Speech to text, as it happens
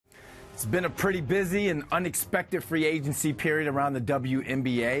It's been a pretty busy and unexpected free agency period around the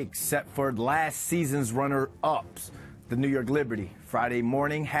WNBA, except for last season's runner-ups, the New York Liberty. Friday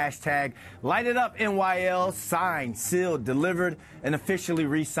morning, hashtag Light It Up NYL, signed, sealed, delivered, and officially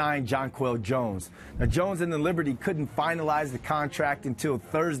re-signed Jonquel Jones. Now, Jones and the Liberty couldn't finalize the contract until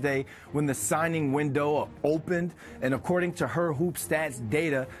Thursday when the signing window opened. And according to her Hoop Stats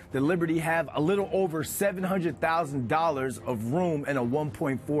data, the Liberty have a little over $700,000 of room and a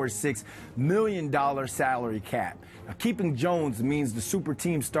 $1.46 million salary cap. Now, keeping Jones means the super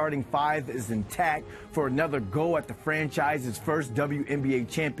team starting five is intact for another go at the franchise's first WNBA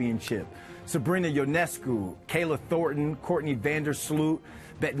championship. Sabrina Ionescu, Kayla Thornton, Courtney Vandersloot,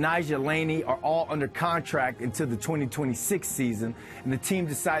 Betnijah Laney are all under contract until the 2026 season, and the team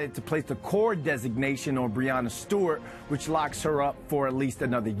decided to place the core designation on Breanna Stewart, which locks her up for at least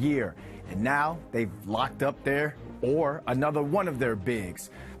another year. And now they've locked up another one of their bigs.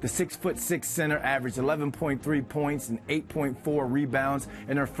 The 6'6" center averaged 11.3 points and 8.4 rebounds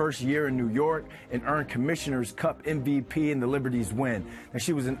in her first year in New York and earned Commissioner's Cup MVP in the Liberty's win. Now,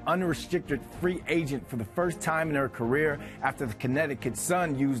 she was an unrestricted free agent for the first time in her career after the Connecticut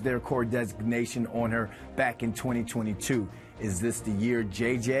Sun used their core designation on her back in 2022. Is this the year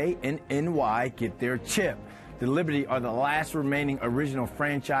JJ and NY get their chip? The Liberty are the last remaining original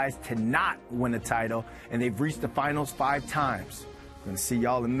franchise to not win a title, and they've reached the finals 5 times. We're going to see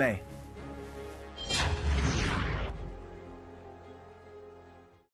y'all in May.